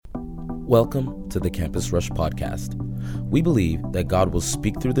Welcome to the Campus Rush podcast. We believe that God will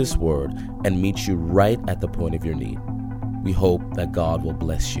speak through this word and meet you right at the point of your need. We hope that God will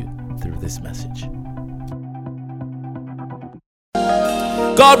bless you through this message.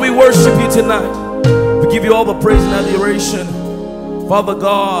 God, we worship you tonight. We give you all the praise and adoration. Father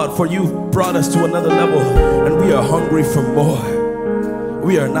God, for you've brought us to another level and we are hungry for more.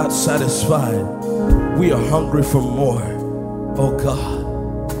 We are not satisfied. We are hungry for more. Oh God.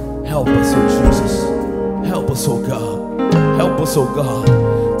 Help us, oh Jesus. Help us, oh God. Help us, oh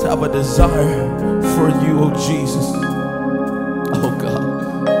God, to have a desire for you, oh Jesus. Oh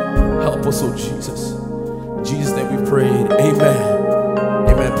God. Help us, oh Jesus. In Jesus' name we prayed. Amen.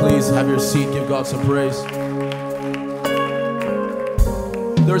 Amen. Please have your seat. Give God some praise.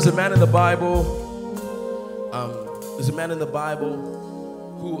 There's a man in the Bible.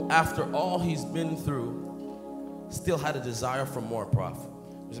 Who, after all he's been through, still had a desire for more, prophet.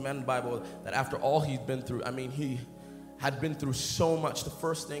 There's a man in the Bible that after all he'd been through, he had been through so much. The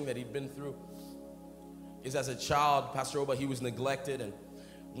first thing that he'd been through is, as a child, Pastor Oba, he was neglected. And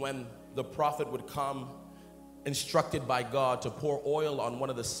when the prophet would come, instructed by God to pour oil on one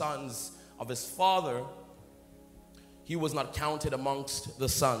of the sons of his father, he was not counted amongst the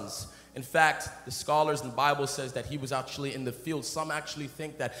sons. In fact, the scholars in the Bible says that he was actually in the field. Some actually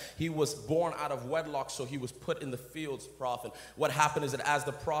think that he was born out of wedlock, so he was put in the fields, prophet. What happened is that as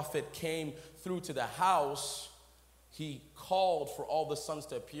the prophet came through to the house, he called for all the sons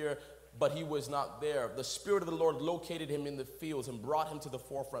to appear, but he was not there. The Spirit of the Lord located him in the fields and brought him to the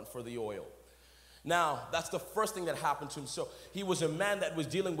forefront for the oil. Now, that's the first thing that happened to him. So he was a man that was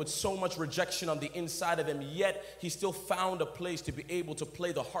dealing with so much rejection on the inside of him, yet he still found a place to be able to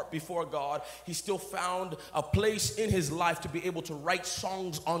play the harp before God. He still found a place in his life to be able to write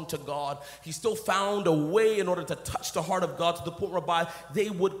songs unto God. He still found a way in order to touch the heart of God to the point whereby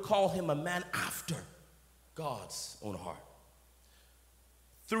they would call him a man after God's own heart.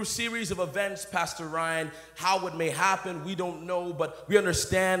 Through a series of events, Pastor Ryan, how it may happen, we don't know, but we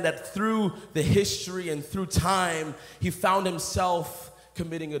understand that through the history and through time, he found himself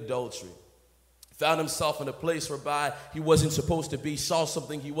committing adultery. Found himself in a place whereby he wasn't supposed to be, saw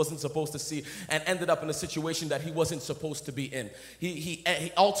something he wasn't supposed to see, and ended up in a situation that he wasn't supposed to be in. He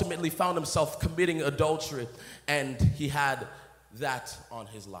ultimately found himself committing adultery, and he had that on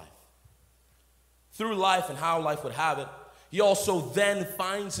his life. Through life and how life would have it, he also then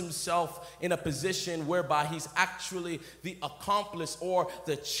finds himself in a position whereby he's actually the accomplice or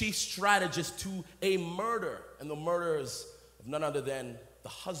the chief strategist to a murder. And the murder is of none other than the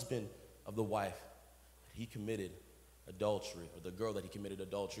husband of the wife that he committed adultery, or the girl that he committed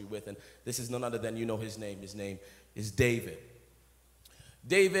adultery with. And this is none other than, you know his name. His name is David.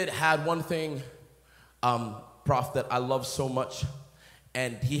 David had one thing, Prof, that I love so much.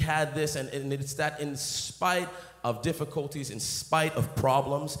 And he had this, and it's that in spite of difficulties, in spite of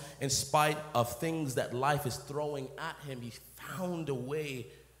problems, in spite of things that life is throwing at him, he found a way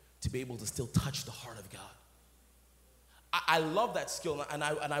to be able to still touch the heart of God. I love that skill, and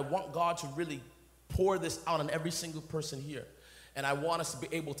I want God to really pour this out on every single person here. And I want us to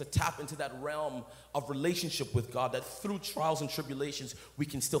be able to tap into that realm of relationship with God, that through trials and tribulations, we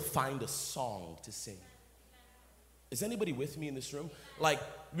can still find a song to sing. Is anybody with me in this room? Like,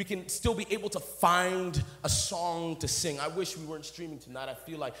 we can still be able to find a song to sing. I wish we weren't streaming tonight. I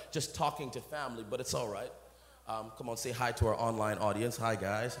feel like just talking to family, but it's all right. Come on, say hi to our online audience. Hi,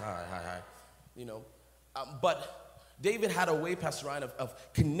 guys. Hi. You know, but David had a way, Pastor Ryan, of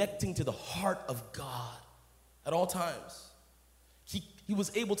connecting to the heart of God at all times. He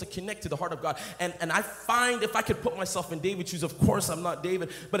was able to connect to the heart of God. And I find, if I could put myself in David's shoes, of course I'm not David,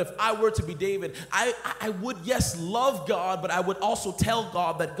 but if I were to be David, I would, yes, love God, but I would also tell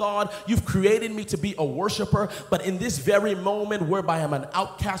God that, God, you've created me to be a worshiper, but in this very moment whereby I'm an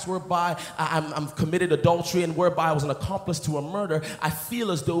outcast, whereby I'm committed adultery, and whereby I was an accomplice to a murder, I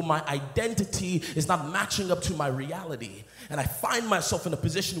feel as though my identity is not matching up to my reality. And I find myself in a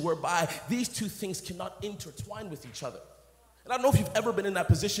position whereby these two things cannot intertwine with each other. And I don't know if you've ever been in that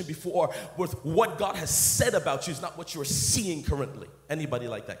position before, with what God has said about you is not what you're seeing currently. Anybody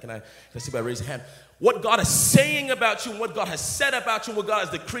like that? Can I see by raise a hand? What God is saying about you, and what God has said about you, and what God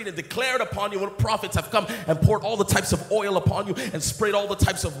has decreed and declared upon you, when prophets have come and poured all the types of oil upon you, and sprayed all the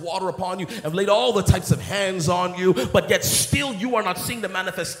types of water upon you, and laid all the types of hands on you, but yet still you are not seeing the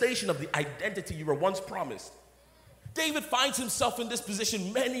manifestation of the identity you were once promised. David finds himself in this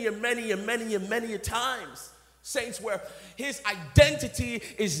position many times. Saints, where his identity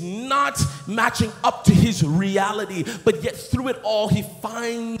is not matching up to his reality, but yet through it all, he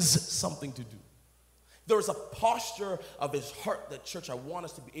finds something to do. There's a posture of his heart that, church, I want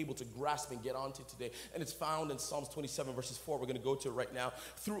us to be able to grasp and get onto today. And it's found in Psalms 27, verses 4. We're going to go to it right now.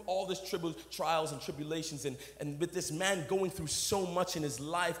 Through all this trials and tribulations, and with this man going through so much in his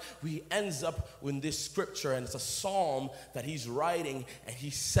life, he ends up in this scripture, and it's a psalm that he's writing, and he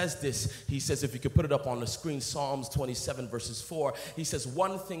says this. He says, if you could put it up on the screen, Psalms 27, verses 4. He says,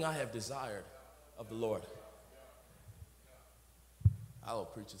 one thing I have desired of the Lord. I'll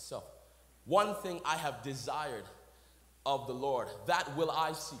preach itself. One thing I have desired of the Lord, that will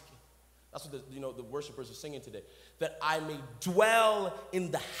I seek. That's what the worshipers are singing today. That I may dwell in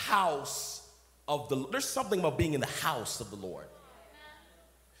the house of the Lord. There's something about being in the house of the Lord.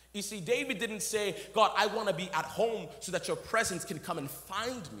 You see, David didn't say, God, I want to be at home so that your presence can come and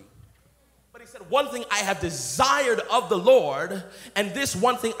find me. But he said, one thing I have desired of the Lord, and this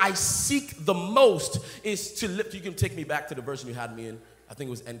one thing I seek the most is to lift. You can take me back to the version you had me in. I think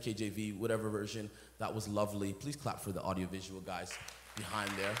it was NKJV, whatever version. That was lovely. Please clap for the audiovisual guys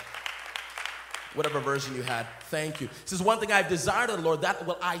behind there. Whatever version you had. Thank you. It says, one thing I have desired of the Lord, that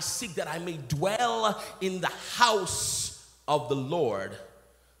will I seek, that I may dwell in the house of the Lord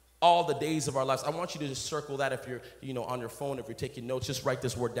all the days of our lives. I want you to just circle that if you're, on your phone, if you're taking notes, just write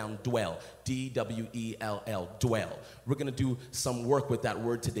this word down, dwell. D-W-E-L-L, dwell. We're going to do some work with that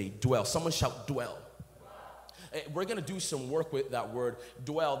word today, dwell. Someone shout, dwell. We're going to do some work with that word,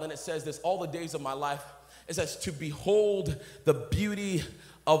 dwell. Then it says this, all the days of my life. It says to behold the beauty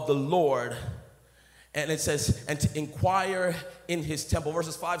of the Lord. And it says, and to inquire in his temple.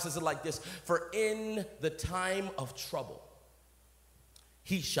 Verses 5 says it like this, for in the time of trouble,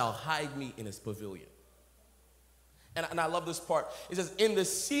 he shall hide me in his pavilion. And I love this part. It says, in the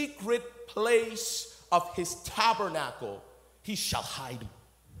secret place of his tabernacle, he shall hide me.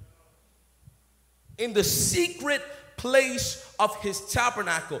 In the secret place of his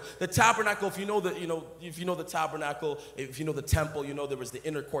tabernacle. The tabernacle, if you know the tabernacle, if you know the temple, there was the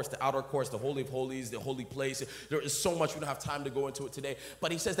inner course, the outer course, the holy of holies, the holy place. There is so much, we don't have time to go into it today.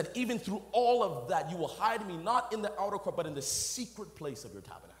 But he says that even through all of that, you will hide me not in the outer court, but in the secret place of your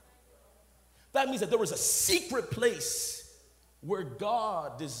tabernacle. That means that there was a secret place where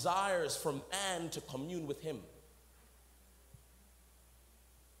God desires for man to commune with him.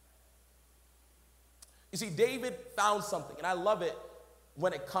 You see, David found something, and I love it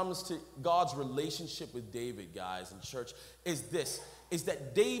when it comes to God's relationship with David, guys, in church, is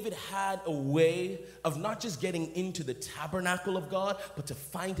that David had a way of not just getting into the tabernacle of God, but to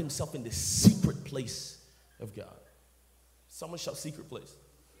find himself in the secret place of God. Someone shout secret place.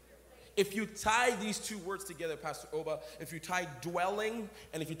 If you tie these two words together, Pastor Oba, if you tie dwelling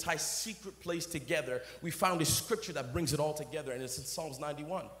and if you tie secret place together, we found a scripture that brings it all together, and it's in Psalms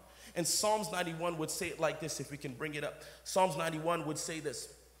 91. And Psalms 91 would say it like this, if we can bring it up. Psalms 91 would say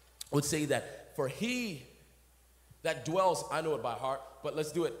this, would say that, for he that dwells, I know it by heart, but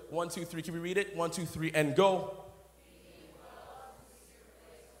let's do it. 1, 2, 3, can we read it? 1, 2, 3, and go.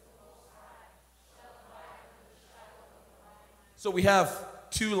 So we have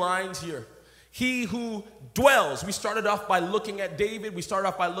two lines here. He who dwells. We started off by looking at David. We started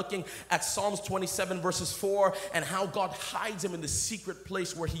off by looking at Psalms 27 verses 4 and how God hides him in the secret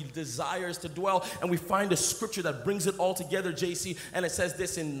place where he desires to dwell. And we find a scripture that brings it all together, JC. And it says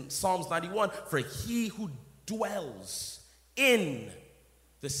this in Psalms 91, for he who dwells in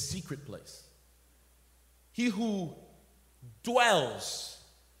the secret place. He who dwells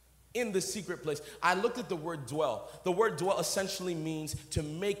in the secret place. I looked at the word dwell. The word dwell essentially means to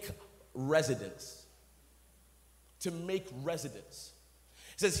make residence. To make residence.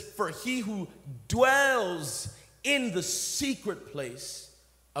 It says, for he who dwells in the secret place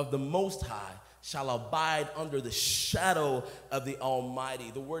of the Most High shall abide under the shadow of the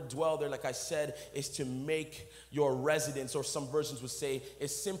Almighty. The word dwell there, like I said, is to make your residence, or some versions would say,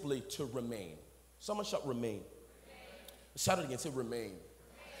 is simply to remain. Someone shout remain. Shout it again, say remain.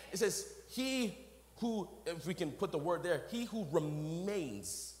 It says, he who, if we can put the word there, he who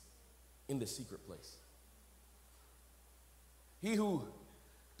remains in the secret place. He who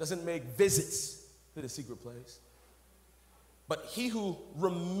doesn't make visits to the secret place, but he who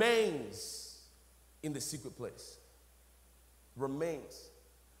remains in the secret place. Remains.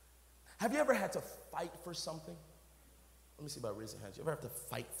 Have you ever had to fight for something? Let me see about raising hands. You ever have to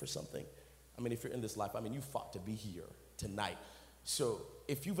fight for something? I mean, if you're in this life, you fought to be here tonight. So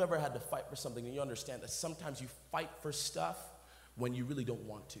if you've ever had to fight for something, then you understand that sometimes you fight for stuff when you really don't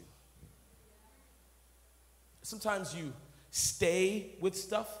want to. Sometimes you stay with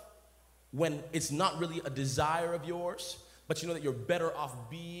stuff when it's not really a desire of yours, but you know that you're better off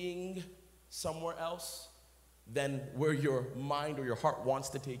being somewhere else than where your mind or your heart wants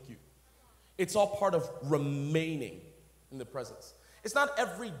to take you. It's all part of remaining in the presence. It's not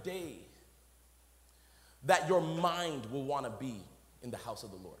every day that your mind will want to be in the house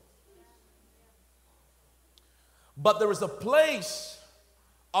of the Lord. But there is a place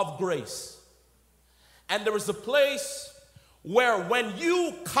of grace. And there is a place where when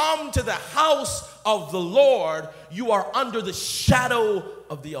you come to the house of the Lord, you are under the shadow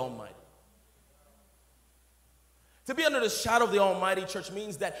of the Almighty. To be under the shadow of the Almighty, church,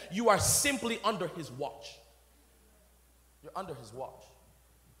 means that you are simply under His watch. You're under His watch.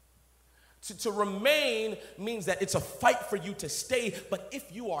 To remain means that it's a fight for you to stay, but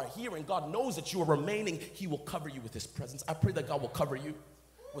if you are here and God knows that you are remaining, He will cover you with His presence. I pray that God will cover you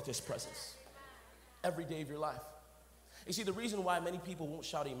with His presence every day of your life. You see, the reason why many people won't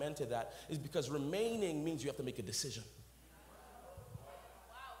shout amen to that is because remaining means you have to make a decision.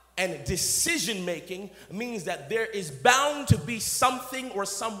 And decision making means that there is bound to be something or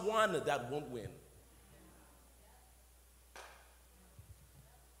someone that won't win.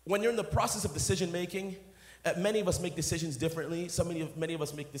 When you're in the process of decision making, many of us make decisions differently. Many of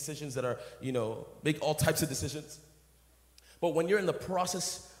us make decisions that are, make all types of decisions. But when you're in the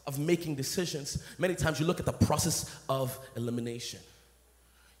process of making decisions, many times you look at the process of elimination.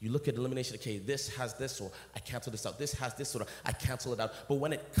 You look at elimination, okay, this has this, or I cancel this out. This has this, or I cancel it out. But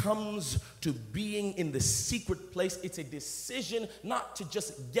when it comes to being in the secret place, it's a decision not to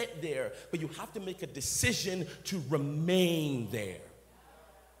just get there, but you have to make a decision to remain there.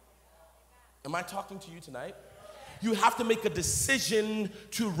 Am I talking to you tonight? You have to make a decision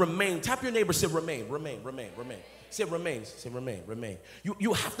to remain. Tap your neighbor, say remain, remain, remain, remain. Say remain, say remain, remain.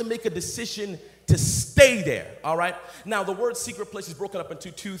 You have to make a decision to stay there, all right? Now, the word secret place is broken up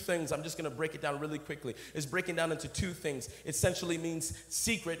into two things. I'm just going to break it down really quickly. It's breaking down into two things. It essentially means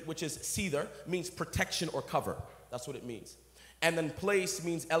secret, which is seether, means protection or cover. That's what it means. And then place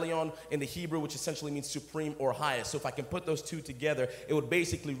means Elion in the Hebrew, which essentially means supreme or highest. So if I can put those two together, it would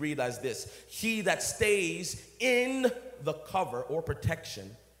basically read as this: he that stays in the cover or protection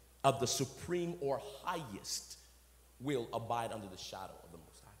of the supreme or highest will abide under the shadow of the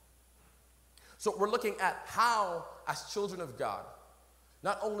Most High. So we're looking at how, as children of God,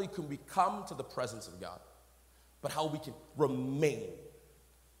 not only can we come to the presence of God, but how we can remain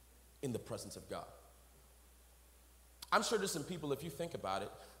in the presence of God. I'm sure there's some people, if you think about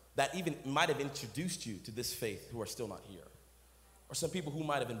it, that even might have introduced you to this faith who are still not here. Or some people who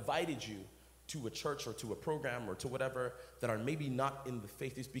might have invited you to a church or to a program or to whatever that are maybe not in the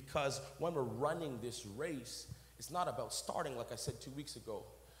faith. It's because when we're running this race, it's not about starting, like I said 2 weeks ago,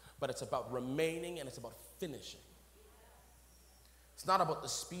 but it's about remaining and it's about finishing. It's not about the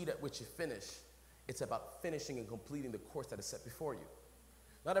speed at which you finish. It's about finishing and completing the course that is set before you.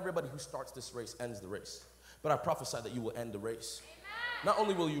 Not everybody who starts this race ends the race. But I prophesy that you will end the race. Amen. Not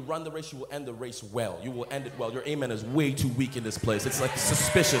only will you run the race, you will end the race well. You will end it well. Your amen is way too weak in this place. It's like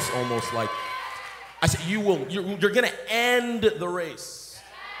suspicious almost. Like I said, you're going to end the race.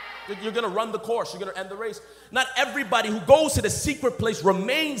 You're going to run the course. You're going to end the race. Not everybody who goes to the secret place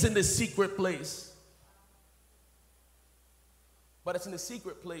remains in the secret place. But it's in the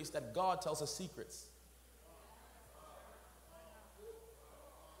secret place that God tells us secrets.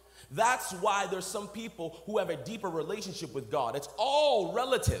 That's why there's some people who have a deeper relationship with God. It's all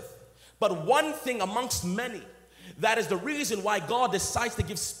relative. But one thing amongst many, that is the reason why God decides to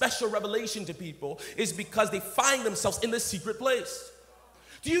give special revelation to people, is because they find themselves in the secret place.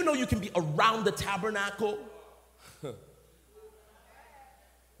 Do you know you can be around the tabernacle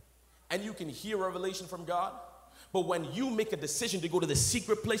and you can hear revelation from God? But when you make a decision to go to the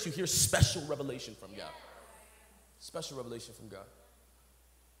secret place, you hear special revelation from God. Special revelation from God.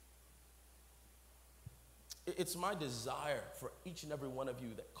 It's my desire for each and every one of you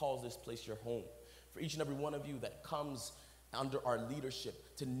that calls this place your home, for each and every one of you that comes under our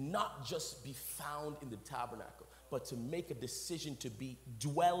leadership, to not just be found in the tabernacle, but to make a decision to be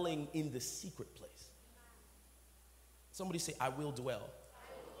dwelling in the secret place. Somebody say, I will dwell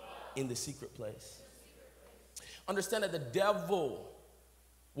in the secret place. Understand that the devil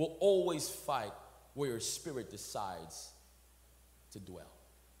will always fight where your spirit decides to dwell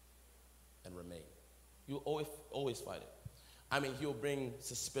and remain. You'll always fight it. I mean, he'll bring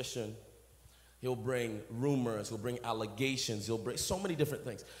suspicion. He'll bring rumors. He'll bring allegations. He'll bring so many different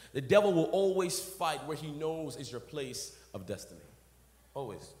things. The devil will always fight where he knows is your place of destiny.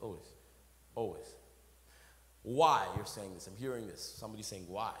 Always, always, always. Why? You're saying this. I'm hearing this. Somebody's saying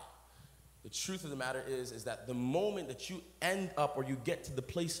why. The truth of the matter is that the moment that you end up or you get to the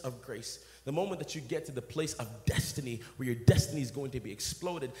place of grace, the moment that you get to the place of destiny where your destiny is going to be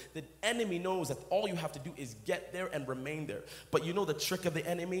exploded, the enemy knows that all you have to do is get there and remain there. But you know the trick of the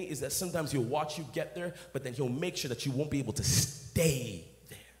enemy is that sometimes he'll watch you get there, but then he'll make sure that you won't be able to stay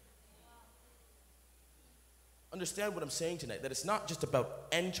there. Understand what I'm saying tonight, that it's not just about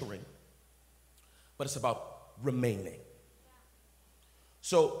entering, but it's about remaining.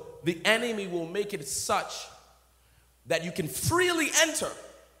 So the enemy will make it such that you can freely enter.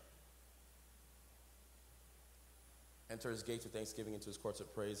 Enter his gates with thanksgiving, into his courts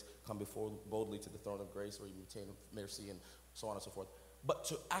with praise. Come before boldly to the throne of grace where you obtain mercy and so on and so forth. But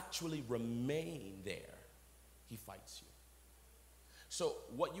to actually remain there, he fights you. So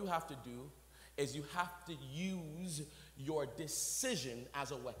what you have to do is you have to use your decision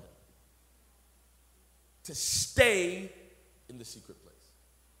as a weapon to stay in the secret place.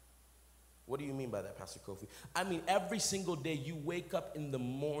 What do you mean by that, Pastor Kofi? I mean, every single day you wake up in the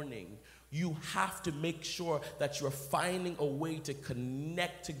morning, you have to make sure that you're finding a way to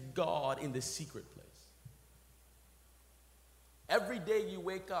connect to God in the secret place. Every day you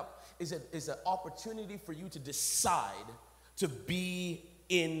wake up is an opportunity for you to decide to be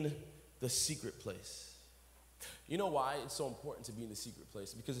in the secret place. You know why it's so important to be in the secret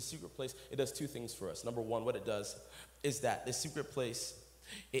place? Because the secret place, it does two things for us. Number one, what it does is that the secret place,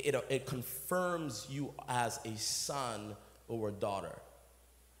 it confirms you as a son or a daughter.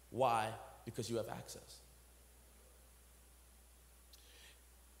 Why? Because you have access.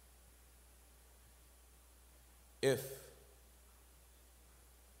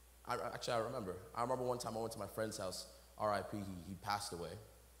 I remember one time I went to my friend's house, R.I.P., he passed away.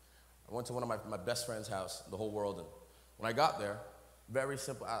 I went to one of my best friend's house in the whole world, and when I got there, very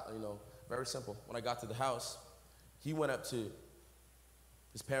simple. When I got to the house, he went up to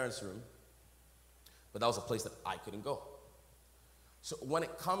his parents' room, but that was a place that I couldn't go. So when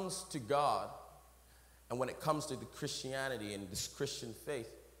it comes to God, and when it comes to the Christianity and this Christian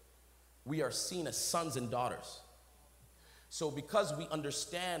faith, we are seen as sons and daughters. So because we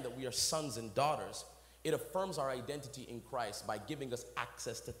understand that we are sons and daughters, it affirms our identity in Christ by giving us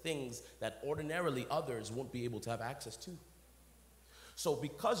access to things that ordinarily others won't be able to have access to. So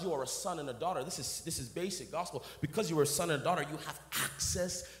because you are a son and a daughter, this is basic gospel. Because you are a son and a daughter, you have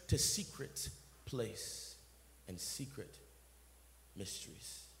access to secret place and secret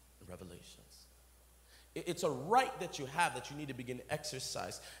mysteries and revelations. It's a right that you have that you need to begin to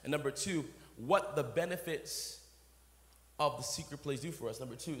exercise. And number two, what the benefits of the secret place do for us,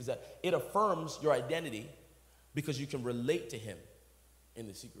 number two, is that it affirms your identity because you can relate to him in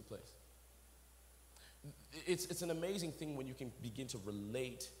the secret place. It's an amazing thing when you can begin to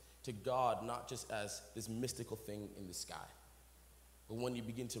relate to God, not just as this mystical thing in the sky, but when you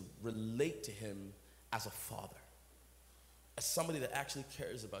begin to relate to him as a father, as somebody that actually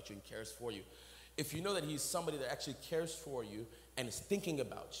cares about you and cares for you. If you know that he's somebody that actually cares for you and is thinking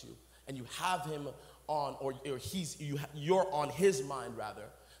about you, and you have him on, or you're on his mind rather,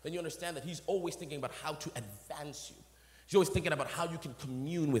 then you understand that he's always thinking about how to advance you. He's always thinking about how you can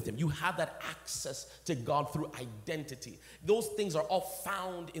commune with him. You have that access to God through identity. Those things are all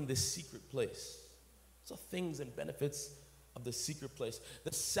found in the secret place. So things and benefits of the secret place.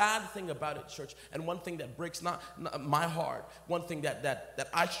 The sad thing about it, church, and one thing that breaks not my heart, one thing that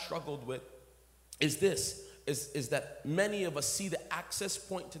I struggled with is this, is that many of us see the access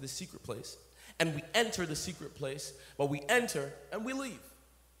point to the secret place, and we enter the secret place, but we enter and we leave.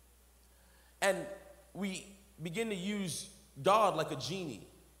 And we begin to use God like a genie.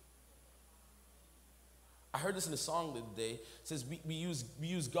 I heard this in a song the other day. It says we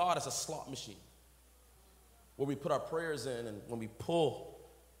use God as a slot machine, where we put our prayers in, and when we pull,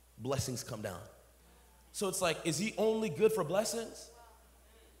 blessings come down. So it's like, is he only good for blessings?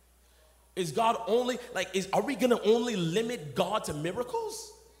 Is God only, are we gonna only limit God to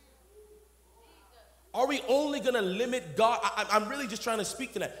miracles? Are we only gonna limit God? I'm really just trying to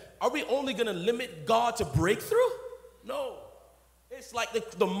speak to that. Are we only gonna limit God to breakthrough? No. It's like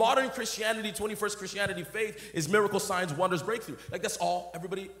the modern Christianity, 21st Christianity faith is miracle, signs, wonders, breakthrough. Like that's all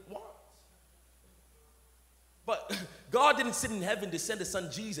everybody wants. But God didn't sit in heaven to send his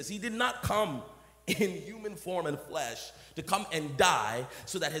son Jesus. He did not come in human form and flesh to come and die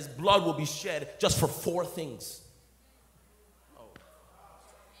so that his blood will be shed just for four things. No.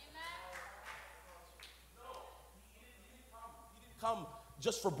 He didn't come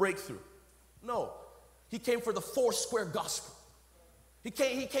just for breakthrough. No. He came for the four square gospel. He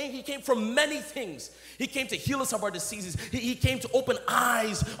came from many things. He came to heal us of our diseases. He came to open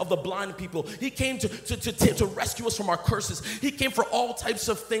eyes of the blind people. He came to rescue us from our curses. He came for all types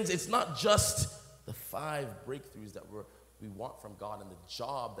of things. It's not just the 5 breakthroughs that we want from God and the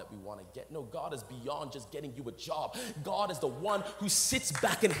job that we want to get. No, God is beyond just getting you a job. God is the one who sits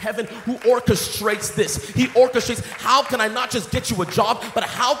back in heaven, who orchestrates this. He orchestrates, how can I not just get you a job, but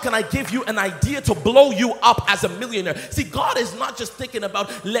how can I give you an idea to blow you up as a millionaire? See, God is not just thinking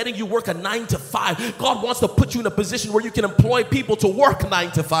about letting you work a 9 to 5. God wants to put you in a position where you can employ people to work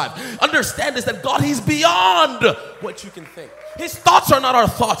 9 to 5. Understand this, that God, He's beyond what you can think. His thoughts are not our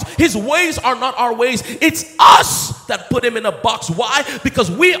thoughts. His ways are not our ways. It's us that put Him in a box. Why?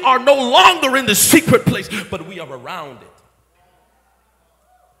 Because we are no longer in the secret place, but we are around it.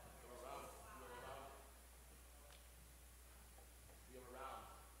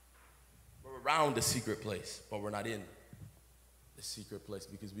 We're around the secret place, but we're not in the secret place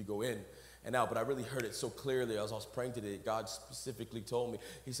because we go in and out. But I really heard it so clearly as I was praying today. God specifically told me,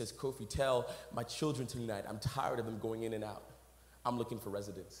 He says, Kofi, tell my children tonight, I'm tired of them going in and out. I'm looking for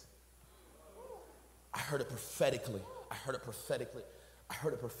residents. I heard it prophetically.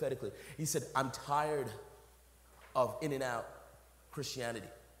 He said, I'm tired of in and out Christianity.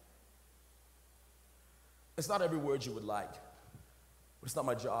 It's not every word you would like, but it's not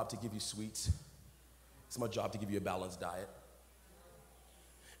my job to give you sweets. It's my job to give you a balanced diet.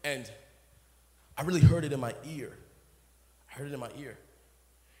 And I really heard it in my ear.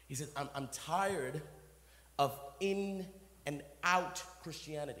 He said, I'm tired of in and out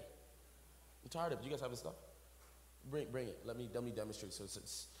Christianity. I'm tired of it. You guys have this stuff? Bring it. Let me demonstrate. So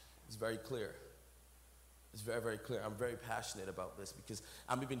it's very clear. It's very, very clear. I'm very passionate about this because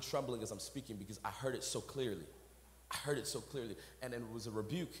I'm even trembling as I'm speaking because I heard it so clearly. And it was a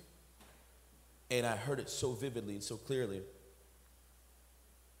rebuke. And I heard it so vividly and so clearly.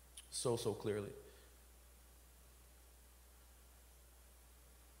 So clearly.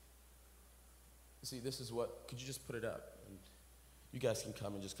 See, this is what, could you just put it up? And you guys can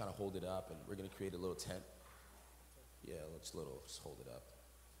come and just kind of hold it up, and we're going to create a little tent. Yeah, just hold it up.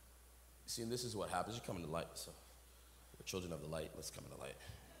 See, and this is what happens. You come in the light, so we're children of the light. Let's come in the light.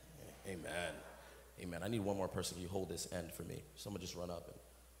 Amen. Amen. I need one more person. You hold this end for me. Someone just run up and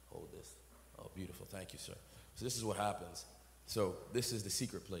hold this. Oh, beautiful. Thank you, sir. So this is what happens. So this is the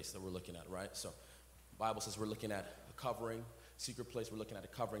secret place that we're looking at, right? So the Bible says we're looking at a covering. Secret place, we're looking at a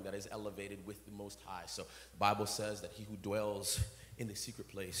covering that is elevated with the Most High. So the Bible says that he who dwells in the secret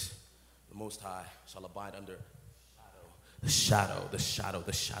place, the Most High, shall abide under the shadow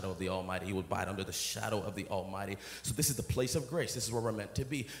of the Almighty. He will abide under the shadow of the Almighty. So this is the place of grace. This is where we're meant to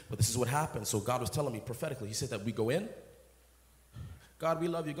be. But this is what happens. So God was telling me prophetically, He said that we go in, God, we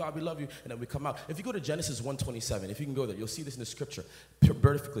love you. God, we love you. And then we come out. If you go to Genesis 1:27, if you can go there, you'll see this in the scripture.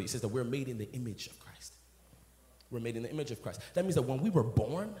 Perfectly, it says that we're made in the image of Christ. We're made in the image of Christ. That means that when we were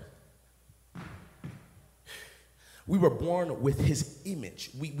born with His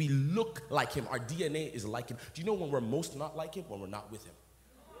image. We look like Him. Our DNA is like Him. Do you know when we're most not like Him? When we're not with Him.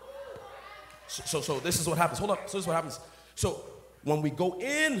 So this is what happens. Hold up. So this is what happens. So when we go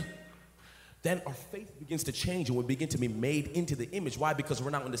in, then our faith begins to change and we begin to be made into the image. Why? Because we're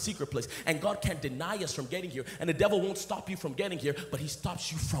now in the secret place. And God can't deny us from getting here. And the devil won't stop you from getting here, but he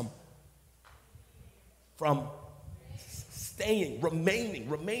stops you from staying,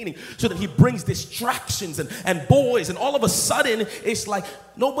 remaining, so that he brings distractions and boys, and all of a sudden it's like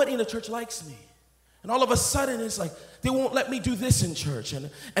nobody in the church likes me, and all of a sudden it's like they won't let me do this in church,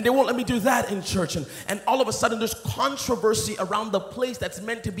 and they won't let me do that in church, and all of a sudden there's controversy around the place that's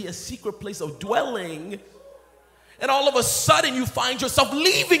meant to be a secret place of dwelling, and all of a sudden you find yourself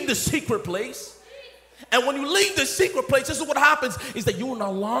leaving the secret place. And when you leave the secret place, this is what happens, is that you are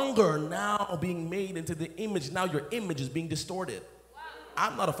no longer now being made into the image. Now your image is being distorted.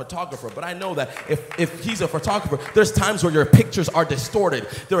 I'm not a photographer, but I know that if he's a photographer, there's times where your pictures are distorted.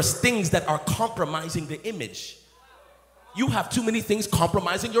 There's things that are compromising the image. You have too many things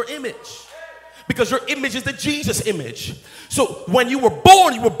compromising your image, because your image is the Jesus image. So when you were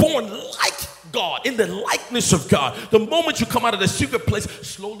born like God, in the likeness of God. The moment you come out of the secret place,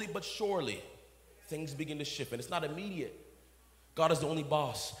 slowly but surely, things begin to shift, and it's not immediate. God is the only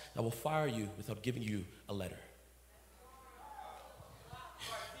boss that will fire you without giving you a letter.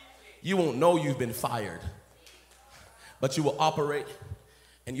 You won't know you've been fired, but you will operate,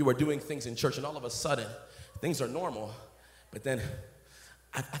 and you are doing things in church, and all of a sudden, things are normal, but then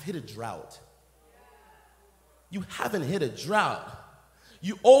I've hit a drought. You haven't hit a drought.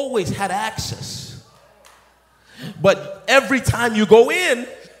 You always had access, but every time you go in,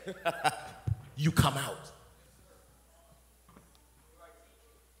 you come out.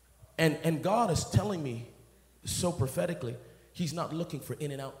 And God is telling me so prophetically, he's not looking for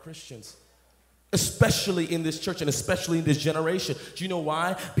in and out Christians, especially in this church and especially in this generation. Do you know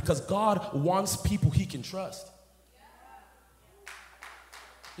why? Because God wants people he can trust.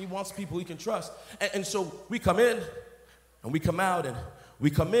 He wants people he can trust. And so we come in and we come out, and we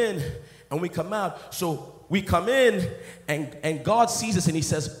come in and we come out. So we come in and God sees us and he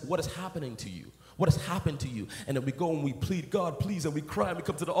says, what is happening to you? What has happened to you? And then we go and we plead, God, please, and we cry and we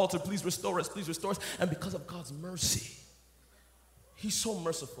come to the altar, please restore us, please restore us. And because of God's mercy, he's so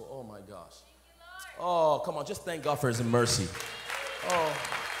merciful. Oh my gosh. Oh, come on, just thank God for his mercy. Oh.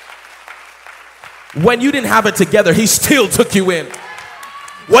 When you didn't have it together, he still took you in.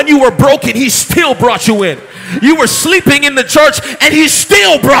 When you were broken, he still brought you in. You were sleeping in the church and he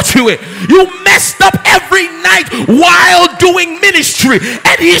still brought you in. You messed up every night while doing ministry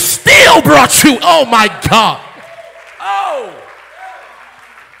and he still brought you. Oh my God. Oh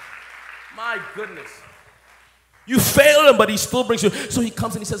my goodness. You failed him, but he still brings you. So he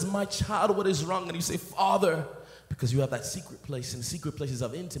comes and he says, my child, what is wrong? And you say, Father, because you have that secret place, and secret places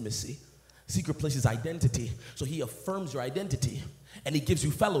of intimacy. Secret place is identity. So he affirms your identity and he gives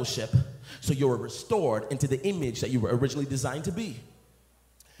you fellowship. So you're restored into the image that you were originally designed to be.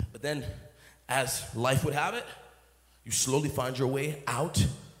 But then, as life would have it, you slowly find your way out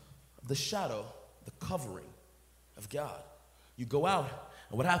of the shadow, the covering of God. You go out,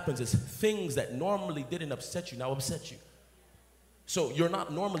 and what happens is things that normally didn't upset you now upset you. So you're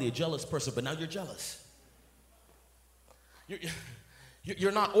not normally a jealous person, but now you're jealous.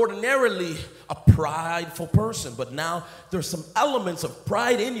 You're not ordinarily a prideful person, but now there's some elements of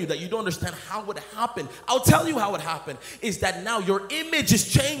pride in you that you don't understand how it happened. I'll tell you how it happened, is that now your image is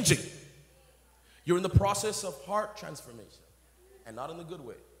changing. You're in the process of heart transformation, and not in the good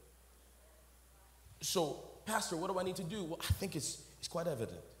way. So, Pastor, what do I need to do? Well, I think it's quite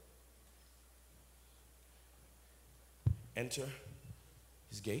evident. Enter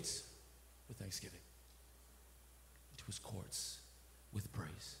his gates with thanksgiving, into his courts with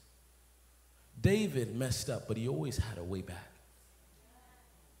praise. David messed up, but he always had a way back.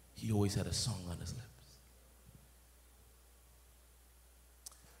 He always had a song on his lips.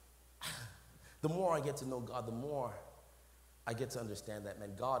 The more I get to know God, the more I get to understand that,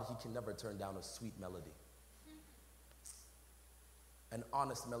 man, God, he can never turn down a sweet melody. An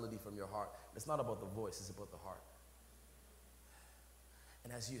honest melody from your heart. It's not about the voice, it's about the heart.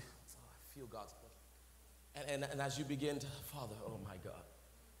 And as you, I feel God's presence. And as you begin to, Father, oh my God.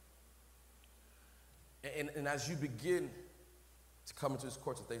 And as you begin to come into his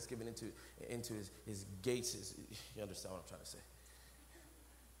courts of thanksgiving, into his gates, you understand what I'm trying to say.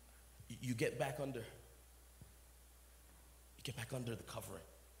 You get back under the covering.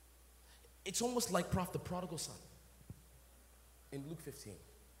 It's almost like the prodigal son in Luke 15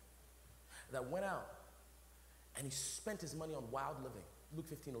 that went out and he spent his money on wild living. Luke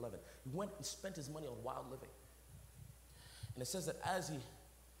 15:11. He went and spent his money on wild living. And it says that as he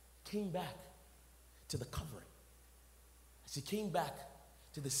came back to the covering, as he came back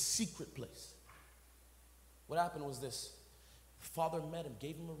to the secret place, what happened was this. The father met him,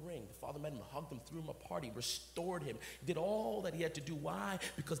 gave him a ring. The father met him, hugged him, threw him a party, restored him, did all that he had to do. Why?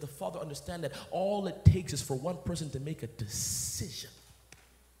 Because the father understands that all it takes is for one person to make a decision.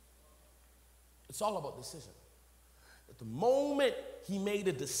 It's all about decision. At the moment he made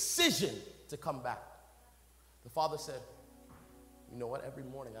a decision to come back, the father said, you know what, every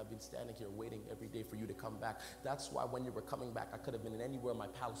morning I've been standing here waiting every day for you to come back. That's why when you were coming back, I could have been anywhere in my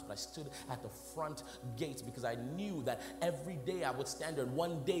palace, but I stood at the front gates because I knew that every day I would stand there and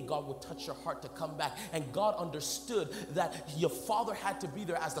one day God would touch your heart to come back. And God understood that your father had to be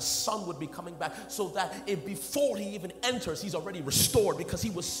there as the son would be coming back, so that if before he even enters, he's already restored because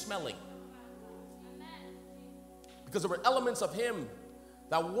he was smelling. Because there were elements of him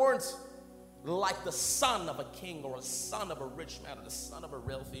that weren't like the son of a king or a son of a rich man or the son of a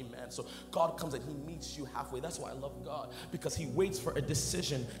wealthy man. So God comes and he meets you halfway. That's why I love God, because he waits for a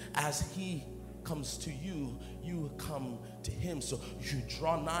decision. As he comes to you, you come to him. So you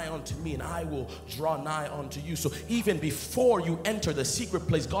draw nigh unto me and I will draw nigh unto you. So even before you enter the secret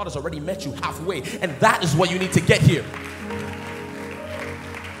place, God has already met you halfway. And that is what you need to get here.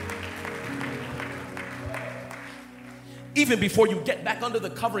 Even before you get back under the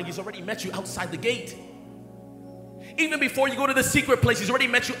covering, he's already met you outside the gate. Even before you go to the secret place, he's already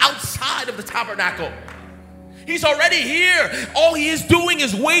met you outside of the tabernacle. He's already here. All he is doing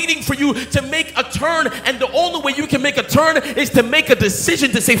is waiting for you to make a turn. And the only way you can make a turn is to make a decision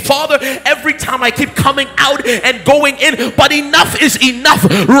to say, Father, every time I keep coming out and going in, but enough is enough.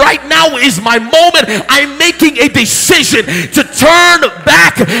 Right now is my moment. I'm making a decision to turn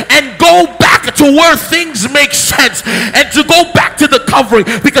back and where things make sense and to go back to the covering.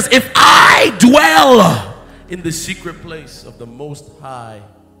 Because if I dwell in the secret place of the Most High,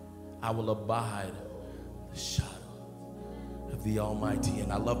 I will abide in the shadow of the Almighty.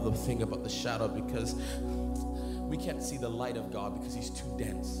 And I love the thing about the shadow, because we can't see the light of God because he's too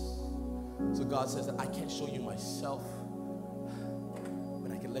dense. So God says that I can't show you myself,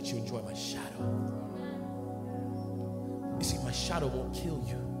 but I can let you enjoy my shadow. You see, my shadow won't kill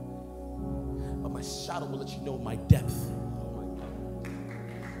you, but my shadow will let you know my depth.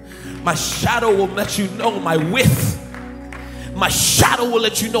 My shadow will let you know my width. My shadow will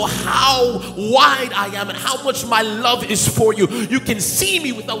let you know how wide I am and how much my love is for you. You can see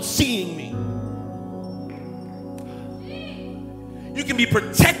me without seeing me. You can be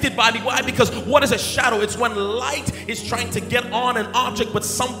protected by me. Why? Because what is a shadow? It's when light is trying to get on an object, but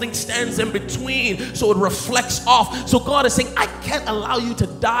something stands in between, so it reflects off. So God is saying, I can't allow you to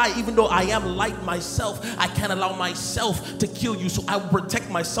die, even though I am light myself. I can't allow myself to kill you, so I will protect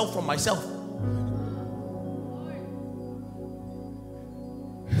myself from myself.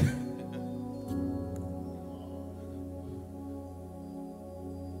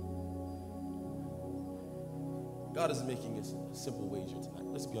 God is making a simple wager tonight.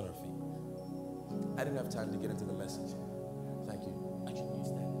 Let's be on our feet. I didn't have time to get into the message. Thank you. Actually, you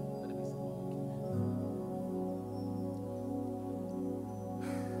stand. Let it be simple.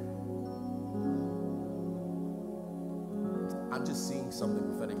 I'm just seeing something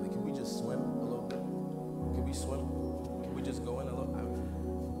prophetically. Can we just swim a little bit? Can we swim? Can we just go in a little?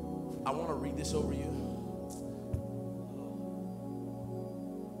 I want to read this over you.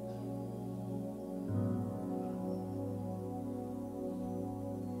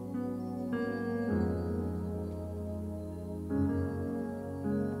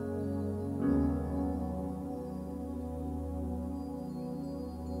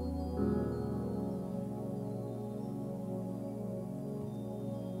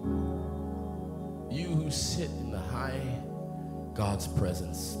 Sit in the high God's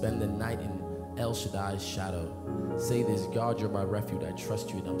presence, spend the night in El Shaddai's shadow. Say this: God, you're my refuge, I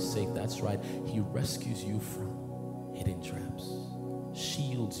trust you and I'm safe. That's right, he rescues you from hidden traps,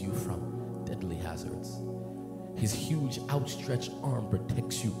 shields you from deadly hazards. His huge outstretched arm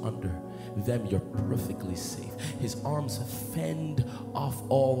protects you. Under them you're perfectly safe. His arms fend off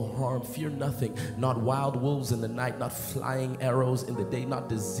all harm. Fear nothing, not wild wolves in the night, not flying arrows in the day, not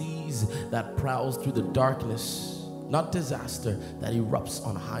disease that prowls through the darkness, not disaster that erupts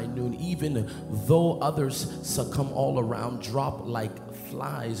on high noon. Even though others succumb all around, drop like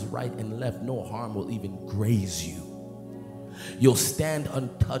flies right and left, no harm will even graze you. You'll stand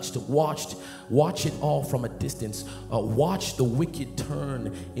untouched. Watch it all from a distance. Watch the wicked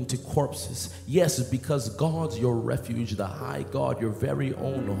turn into corpses. Yes, because God's your refuge, the high God, your very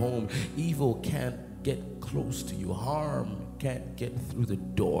own home. Evil can't get close to you. Harm can't get through the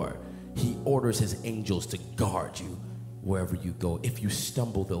door. He orders his angels to guard you wherever you go. If you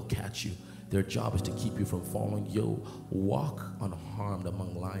stumble, they'll catch you. Their job is to keep you from falling. You'll walk unharmed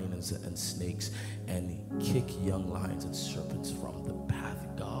among lions and snakes and kick young lions and serpents from the path.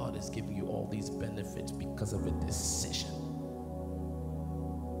 God is giving you all these benefits because of a decision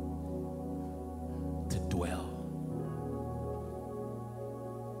to dwell.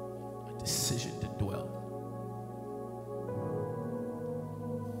 A decision to dwell.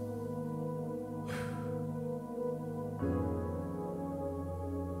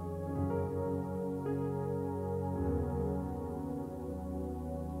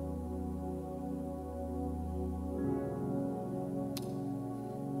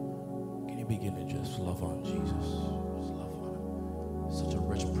 Begin to just love on Jesus. Just love on him. Such a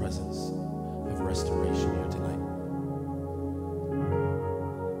rich presence of restoration here tonight.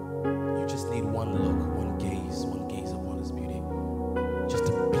 You just need one look, one gaze upon his beauty. Just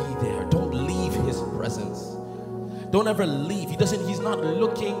to be there. Don't leave his presence. Don't ever leave. He's not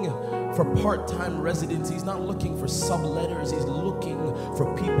looking for part-time residents. He's not looking for subletters. He's looking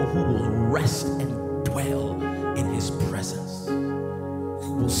for people who will rest and dwell in his presence.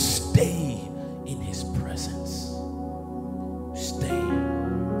 Who will stay in his presence. Stay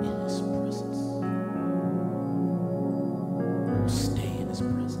in his presence. Stay in his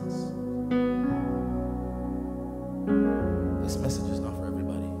presence. This message is not for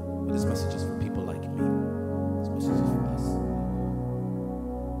everybody, but this message is for people like me. This message is for us.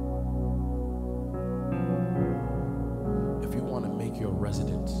 If you want to make your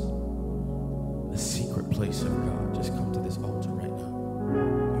residence the secret place of God, just come to this altar right now.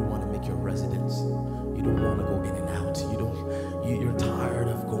 You want to make your residence. You don't want to go in and out. You're tired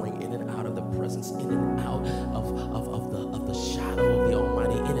of going in and out of the presence, in and out of the shadow of the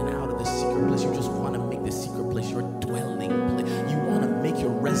Almighty, in and out of the secret place. You just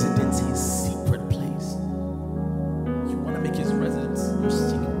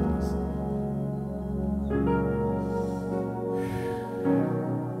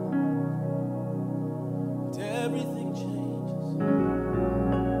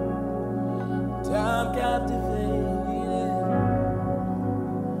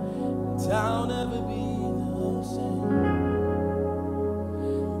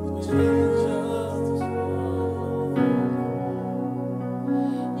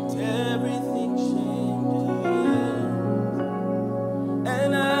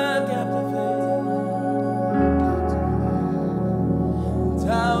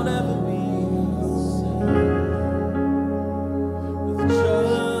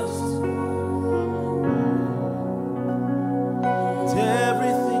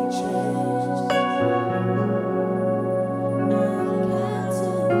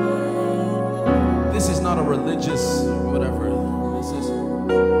not a religious whatever. This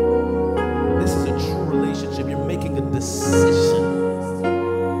is a true relationship. You're making a decision.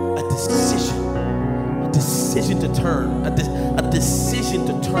 A decision to turn, a decision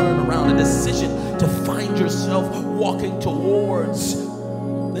to turn around, a decision to find yourself walking towards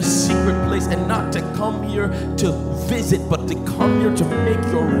the secret place, and not to come here to visit, but to come here to make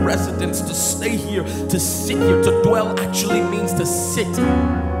your residence, to stay here, to sit here. To dwell actually means to sit.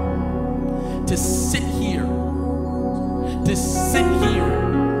 To sit here. To sit here.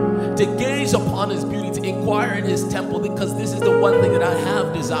 To gaze upon his beauty, to inquire in his temple, because this is the one thing that I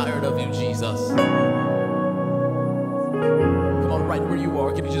have desired of you, Jesus. Right where you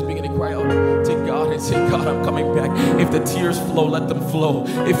are, can you just begin to cry out to God and say, God, I'm coming back. If the tears flow, let them flow.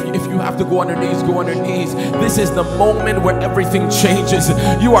 If you have to go on your knees, go on your knees. This is the moment where everything changes.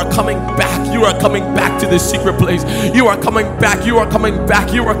 You are coming back. You are coming back to the secret place. You are coming back. You are coming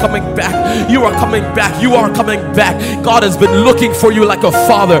back. You are coming back. You are coming back. You are coming back. God has been looking for you like a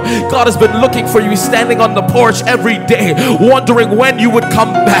father. God has been looking for you. He's standing on the porch every day, wondering when you would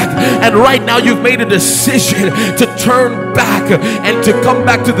come back. And right now you've made a decision to turn back and to come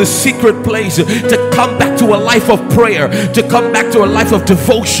back to the secret place, to come back to a life of prayer, to come back to a life of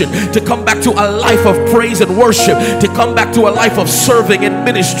devotion, to come back to a life of praise and worship, to come back to a life of serving and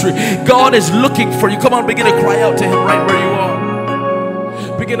ministry. God is looking for you. Come on, begin to cry out to him right where you are.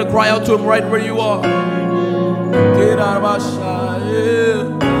 Begin to cry out to him right where you are.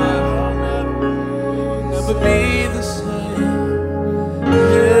 Never be the same.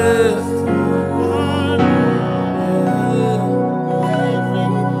 Yeah.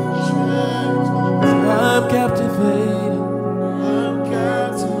 I'm captivated.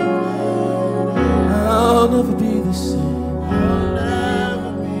 I'll never be the same.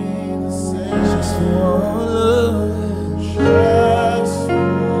 Just one love. Just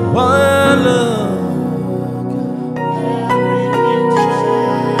one love.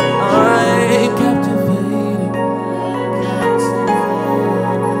 I'm captivated.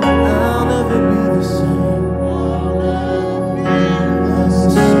 I'll never be the same.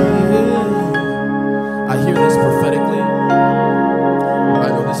 I hear this prophetically. I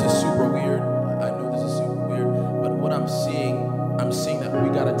know this is super weird. But what I'm seeing that we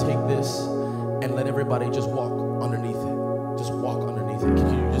gotta take this and let everybody just walk underneath it. Just walk underneath it.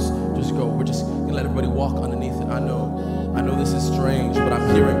 Can you just go? We're just gonna let everybody walk underneath it. I know this is strange, but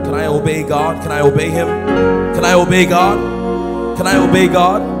I'm hearing, can I obey God? Can I obey him? Can I obey God? Can I obey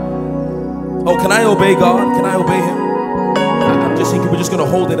God? Oh, can I obey God? Can I obey him? I'm just thinking we're just gonna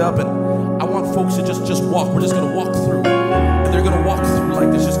hold it up, and I want folks to just walk. We're just gonna walk through, and they're gonna walk through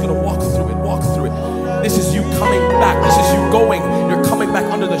like this. Just gonna walk through it. This is you coming back. This is you going. You're coming back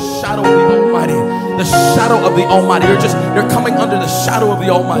under the shadow of the Almighty. The shadow of the Almighty. You're coming under the shadow of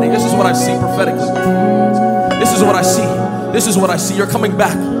the Almighty. This is what I see prophetically. This is what I see. This is what I see. You're coming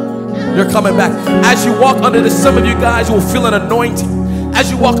back. You're coming back. As you walk under this, some of you guys will feel an anointing.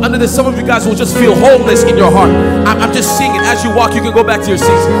 As you walk under this, some of you guys will just feel wholeness in your heart. I'm just seeing it. As you walk, you can go back to your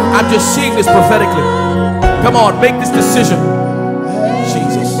seats. I'm just seeing this prophetically. Come on, make this decision.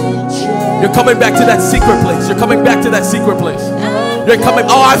 Jesus. You're coming back to that secret place. You're coming back to that secret place. You're coming.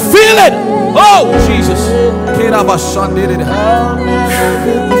 Oh, I feel it. Oh, Jesus.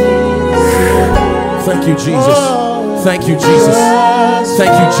 Thank you, Jesus. Thank you, Jesus.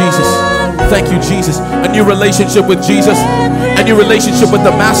 Thank you, Jesus. Thank you, Jesus. A new relationship with Jesus. A new relationship with the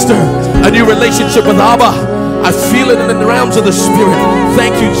Master. A new relationship with Abba. I feel it in the realms of the Spirit.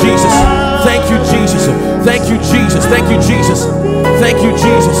 Thank you, Jesus. Thank you, Jesus. Thank you, Jesus. Thank you, Jesus. Thank you,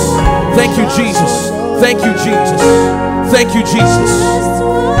 Jesus. Thank you, Jesus. Thank you, Jesus. Thank you, Jesus.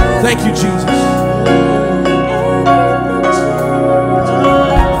 Thank you, Jesus.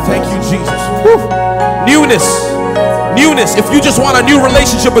 Thank you, Jesus. Woo. Newness. Newness. If you just want a new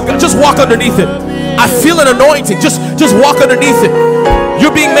relationship with God, just walk underneath it. I feel an anointing. Just walk underneath it.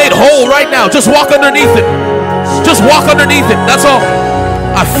 You're being made whole right now. Just walk underneath it. Just walk underneath it. That's all.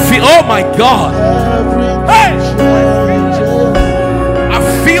 I feel, oh my God. Hey! I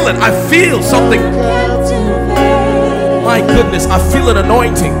feel it. I feel something. My goodness. I feel an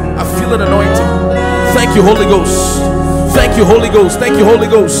anointing. I feel an anointing. Thank you, Holy Ghost. Thank you, Holy Ghost. Thank you, Holy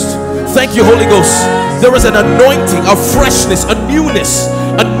Ghost. Thank you, Holy Ghost. There is an anointing, a freshness, a newness,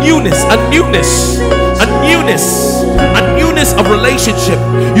 a newness, a newness, a newness, a newness of relationship.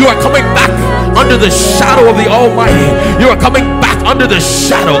 You are coming back under the shadow of the Almighty. You are coming back under the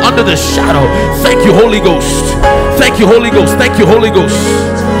shadow, under the shadow. Thank you, Holy Ghost. Thank you, Holy Ghost. Thank you, Holy Ghost.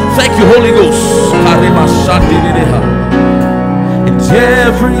 Thank you, Holy Ghost. And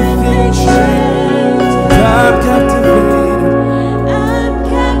everything changed. I'm captivated.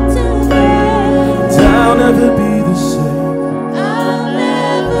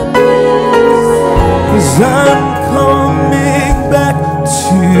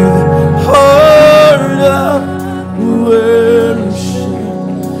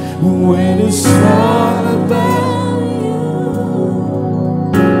 when it's all about you.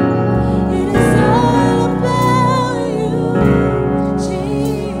 It is all about you,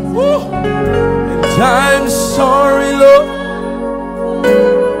 Jesus. Woo. And I'm sorry, Lord,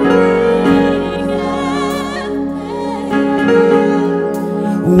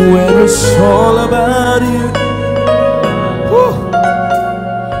 when it's all about you. Woo.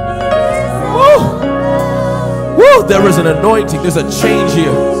 Woo. Woo. There is an anointing, there's a change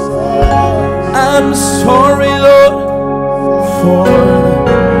here. I'm sorry, Lord, for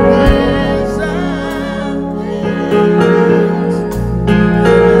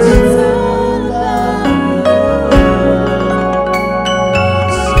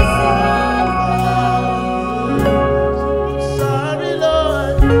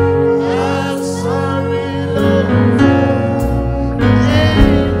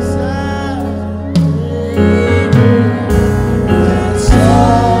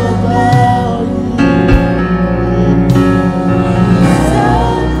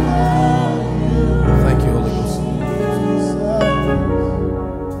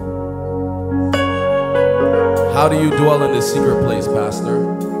how do you dwell in the secret place,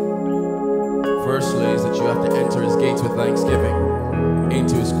 Pastor? Firstly is that you have to enter his gates with thanksgiving,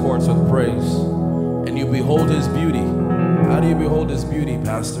 into his courts with praise, and you behold his beauty. How do you behold his beauty,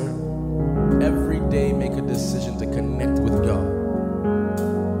 Pastor? Every day make a decision to connect with God.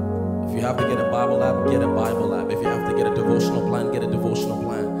 If you have to get a Bible app, get a Bible app. If you have to get a devotional plan, get a devotional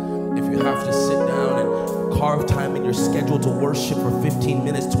plan. If you have to sit down and carve time in your schedule to worship for 15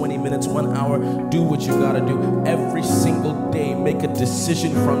 minutes, 20 minutes, 1 hour, do what you gotta do. Every single day, make a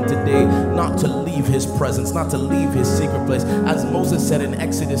decision from today not to leave his presence, not to leave his secret place. As Moses said in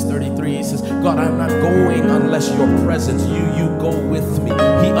Exodus 33, he says, God, I'm not going unless your presence, you go with me.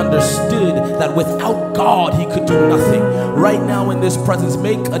 He understood that without God, he could do nothing. Right now in this presence,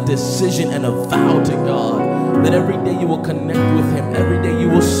 make a decision and a vow to God that every day you will connect with him. Every day you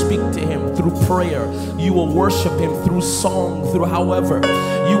will speak to him through prayer. You will worship him through song, through however.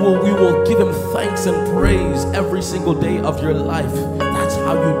 You will give him thanks and praise every single day of your life. That's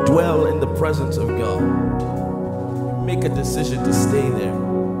how you dwell in the presence of God. Make a decision to stay there.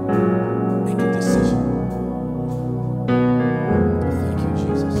 Make a decision. Thank you,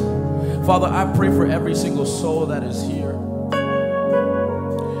 Jesus. Father, I pray for every single soul that is here.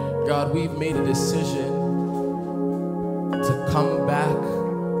 God, we've made a decision to come back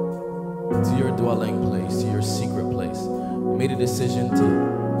to your dwelling place, to your secret place. We made a decision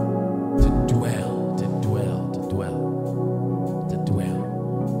to dwell in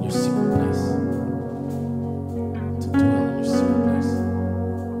your secret place. To dwell in your secret place.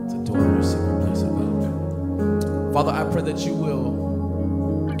 To dwell in your secret place, oh God. Father, I pray that you will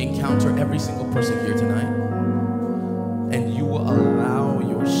encounter every single person here tonight, and you will allow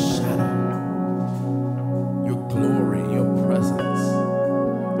your shadow, your glory, your presence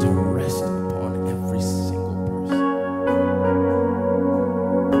to rest upon every single person.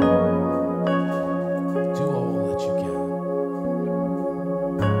 Do all that you can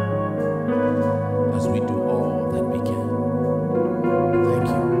as we do all that we can. Thank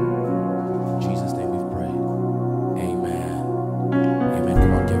you. In Jesus' name we've prayed. Amen. Amen.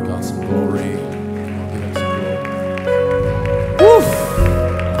 Come on, give God some glory. Come on, give him some glory. Woo!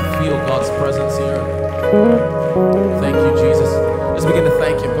 Feel God's presence here. Thank you, Jesus. Let's begin to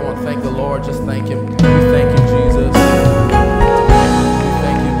thank him. Come on, thank the Lord. Just thank him. We thank you, Jesus. We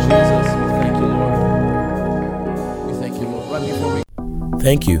thank you, Jesus. We thank you, Lord. We thank you, Lord. Right before we...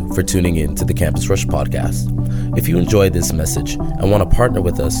 Thank you for tuning in to the Campus Rush podcast. If you enjoyed this message and want to partner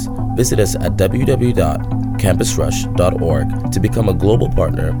with us, visit us at www.campusrush.org to become a global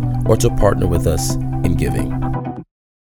partner or to partner with us in giving.